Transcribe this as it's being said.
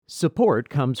Support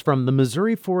comes from the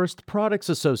Missouri Forest Products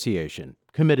Association,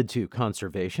 committed to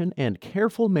conservation and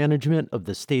careful management of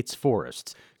the state's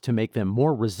forests to make them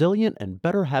more resilient and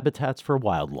better habitats for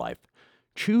wildlife.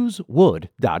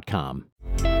 ChooseWood.com.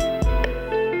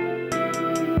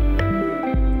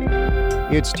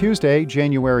 It's Tuesday,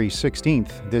 January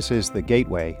 16th. This is The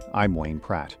Gateway. I'm Wayne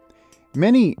Pratt.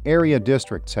 Many area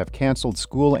districts have canceled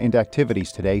school and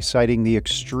activities today, citing the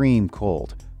extreme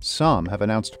cold. Some have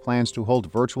announced plans to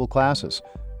hold virtual classes.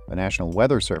 The National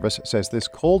Weather Service says this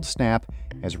cold snap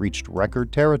has reached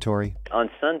record territory. On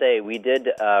Sunday, we did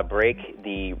break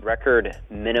the record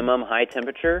minimum high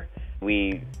temperature.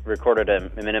 We recorded a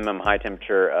minimum high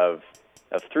temperature of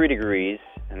 3 degrees,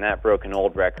 and that broke an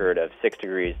old record of 6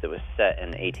 degrees that was set in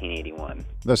 1881.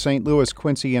 The St. Louis,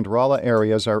 Quincy, and Rolla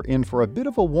areas are in for a bit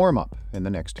of a warm-up in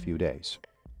the next few days.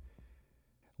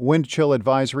 Wind chill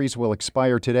advisories will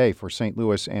expire today for St.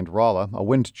 Louis and Rolla. A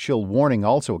wind chill warning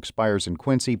also expires in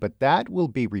Quincy, but that will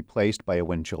be replaced by a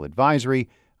wind chill advisory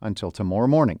until tomorrow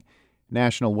morning.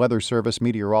 National Weather Service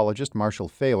meteorologist Marshall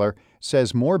Failer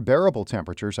says more bearable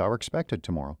temperatures are expected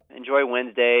tomorrow. Enjoy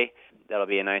Wednesday. That'll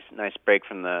be a nice break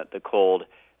from the cold.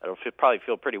 It'll probably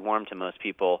feel pretty warm to most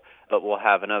people, but we'll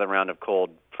have another round of cold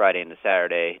Friday into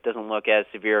Saturday. It doesn't look as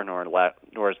severe nor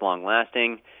as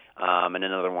long-lasting, and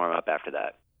another warm-up after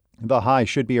that. The high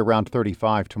should be around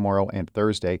 35 tomorrow and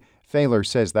Thursday. Failer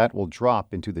says that will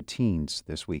drop into the teens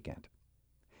this weekend.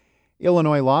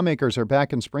 Illinois lawmakers are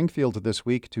back in Springfield this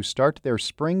week to start their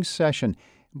spring session,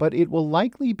 but it will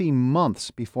likely be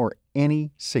months before any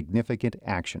significant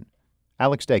action.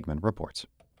 Alex Degman reports.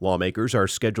 Lawmakers are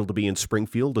scheduled to be in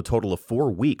Springfield a total of 4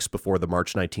 weeks before the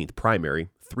March 19th primary,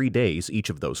 3 days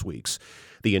each of those weeks.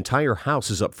 The entire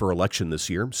House is up for election this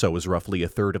year, so is roughly a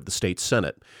third of the state's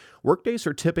Senate. Workdays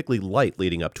are typically light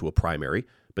leading up to a primary,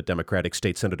 but Democratic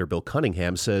State Senator Bill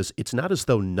Cunningham says it's not as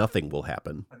though nothing will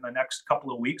happen. In the next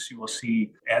couple of weeks, you will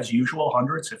see, as usual,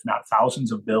 hundreds, if not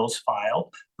thousands of bills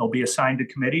filed. They'll be assigned to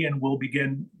committee, and we'll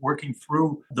begin working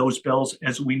through those bills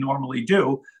as we normally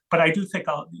do. But I do think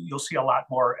you'll see a lot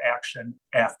more action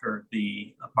after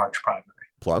the March primary.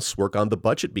 Plus, work on the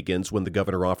budget begins when the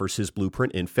governor offers his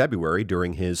blueprint in February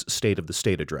during his State of the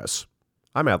State address.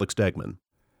 I'm Alex Degman.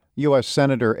 U.S.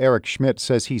 Senator Eric Schmitt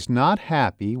says he's not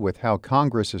happy with how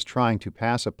Congress is trying to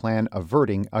pass a plan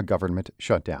averting a government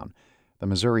shutdown. The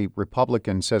Missouri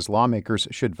Republican says lawmakers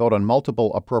should vote on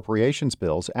multiple appropriations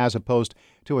bills as opposed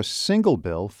to a single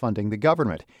bill funding the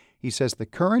government. He says the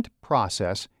current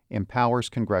process empowers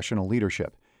congressional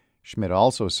leadership. Schmitt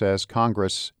also says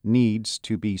Congress needs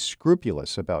to be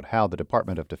scrupulous about how the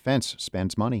Department of Defense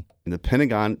spends money. In the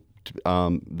Pentagon,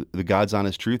 the God's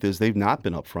honest truth is they've not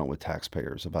been upfront with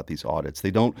taxpayers about these audits. They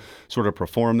don't sort of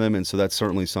perform them, and so that's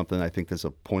certainly something I think there's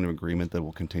a point of agreement that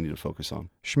we'll continue to focus on.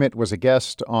 Schmitt was a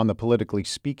guest on the Politically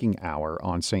Speaking Hour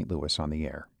on St. Louis on the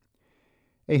Air.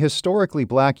 A historically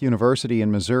black university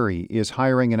in Missouri is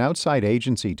hiring an outside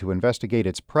agency to investigate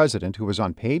its president, who was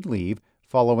on paid leave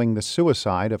following the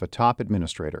suicide of a top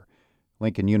administrator.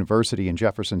 Lincoln University in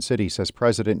Jefferson City says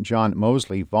President John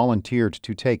Mosley volunteered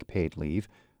to take paid leave.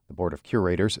 The Board of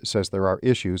Curators says there are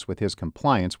issues with his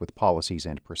compliance with policies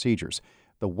and procedures.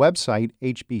 The website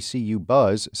HBCU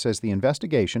Buzz says the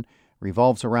investigation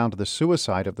revolves around the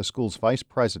suicide of the school's vice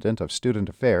president of student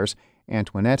affairs,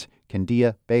 Antoinette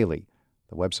Candia Bailey.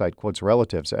 The website quotes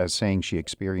relatives as saying she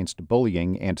experienced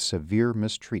bullying and severe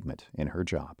mistreatment in her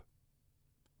job.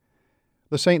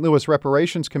 The St. Louis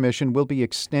Reparations Commission will be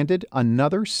extended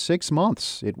another 6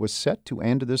 months. It was set to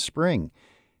end this spring.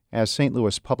 As St.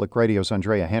 Louis Public Radio's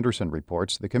Andrea Henderson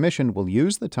reports, the commission will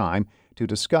use the time to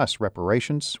discuss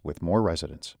reparations with more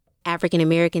residents. African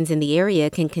Americans in the area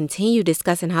can continue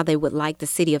discussing how they would like the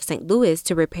city of St. Louis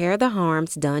to repair the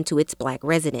harms done to its black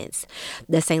residents.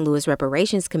 The St. Louis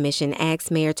Reparations Commission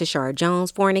asked Mayor Tashara Jones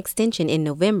for an extension in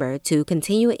November to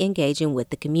continue engaging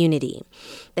with the community.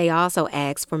 They also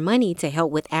asked for money to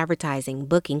help with advertising,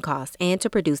 booking costs, and to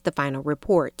produce the final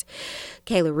report.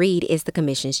 Kayla Reed is the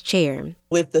commission's chair.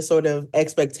 With the sort of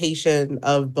expectation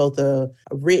of both a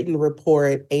written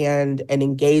report and an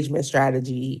engagement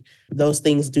strategy, those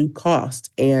things do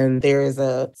cost. And there is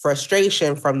a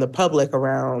frustration from the public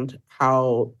around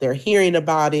how they're hearing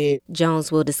about it. Jones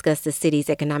will discuss the city's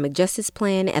economic justice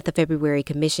plan at the February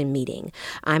commission meeting.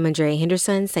 I'm Andrea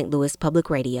Henderson, St. Louis Public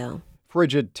Radio.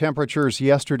 Frigid temperatures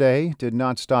yesterday did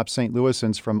not stop St.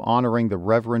 Louisans from honoring the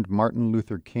Reverend Martin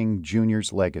Luther King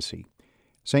Jr.'s legacy.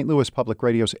 St. Louis Public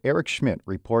Radio's Eric Schmitt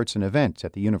reports an event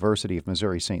at the University of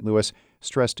Missouri-St. Louis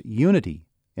stressed unity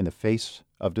in the face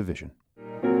of division.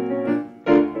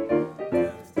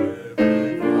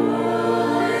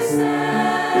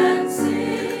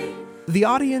 The The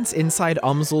audience inside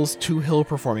UMSL's Two Hill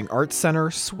Performing Arts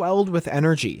Center swelled with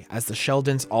energy as the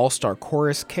Sheldon's All-Star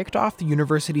Chorus kicked off the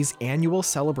university's annual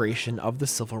celebration of the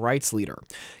civil rights leader.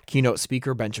 Keynote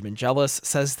speaker Benjamin Jealous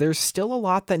says there's still a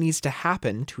lot that needs to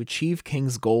happen to achieve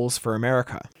King's goals for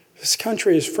America. This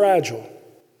country is fragile.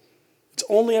 It's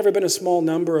only ever been a small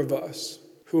number of us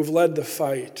who have led the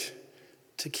fight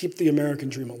to keep the American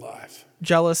dream alive.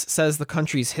 Jealous says the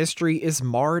country's history is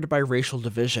marred by racial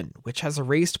division, which has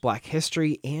erased Black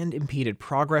history and impeded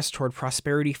progress toward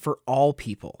prosperity for all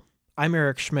people. I'm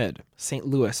Eric Schmid, St.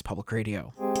 Louis Public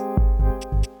Radio.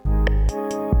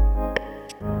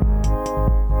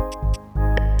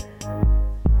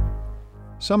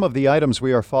 Some of the items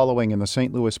we are following in the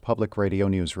St. Louis Public Radio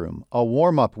newsroom. A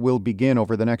warm-up will begin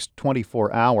over the next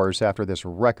 24 hours after this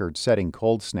record-setting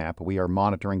cold snap. We are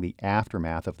monitoring the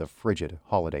aftermath of the frigid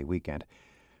holiday weekend.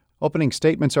 Opening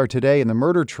statements are today in the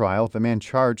murder trial of a man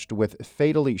charged with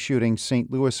fatally shooting St.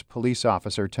 Louis police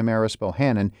officer Tamaris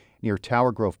Bohannon near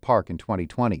Tower Grove Park in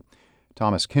 2020.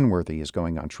 Thomas Kinworthy is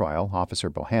going on trial.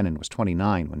 Officer Bohannon was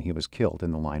 29 when he was killed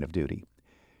in the line of duty.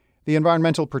 The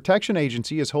Environmental Protection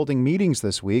Agency is holding meetings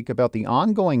this week about the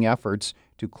ongoing efforts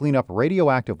to clean up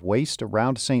radioactive waste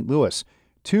around St. Louis.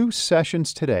 2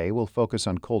 sessions today will focus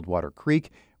on Coldwater Creek,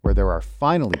 where there are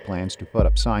finally plans to put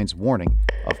up signs warning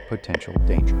of potential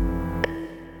danger.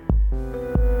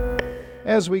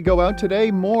 As we go out today,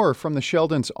 more from the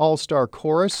Sheldon's All-Star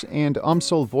Chorus and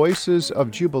UMSL Voices of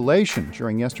Jubilation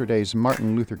during yesterday's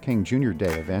Martin Luther King Jr.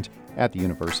 Day event at the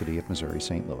University of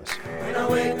Missouri-St. Louis. When I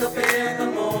wake up in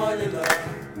the morning, love,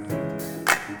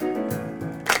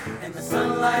 and the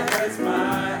sunlight hurts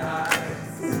my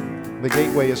eyes. The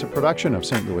Gateway is a production of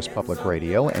St. Louis Public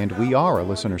Radio, and we are a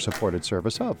listener-supported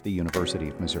service of the University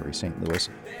of Missouri-St. Louis.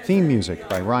 Theme music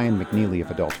by Ryan McNeely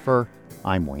of Adult Fur.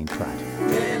 I'm Wayne Pratt.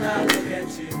 When I look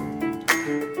at you,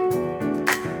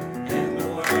 and the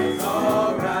world's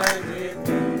all right with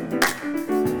me.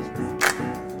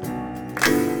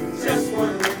 Just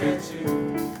one look at you,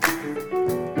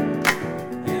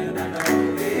 and I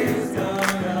know it's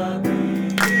gonna be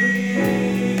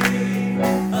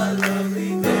a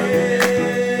lovely day.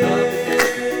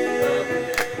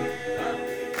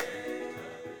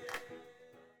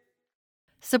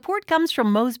 Support comes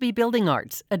from Mosby Building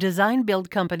Arts, a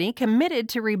design-build company committed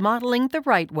to remodeling the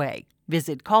right way.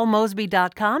 Visit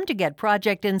callmosby.com to get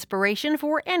project inspiration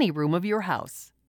for any room of your house.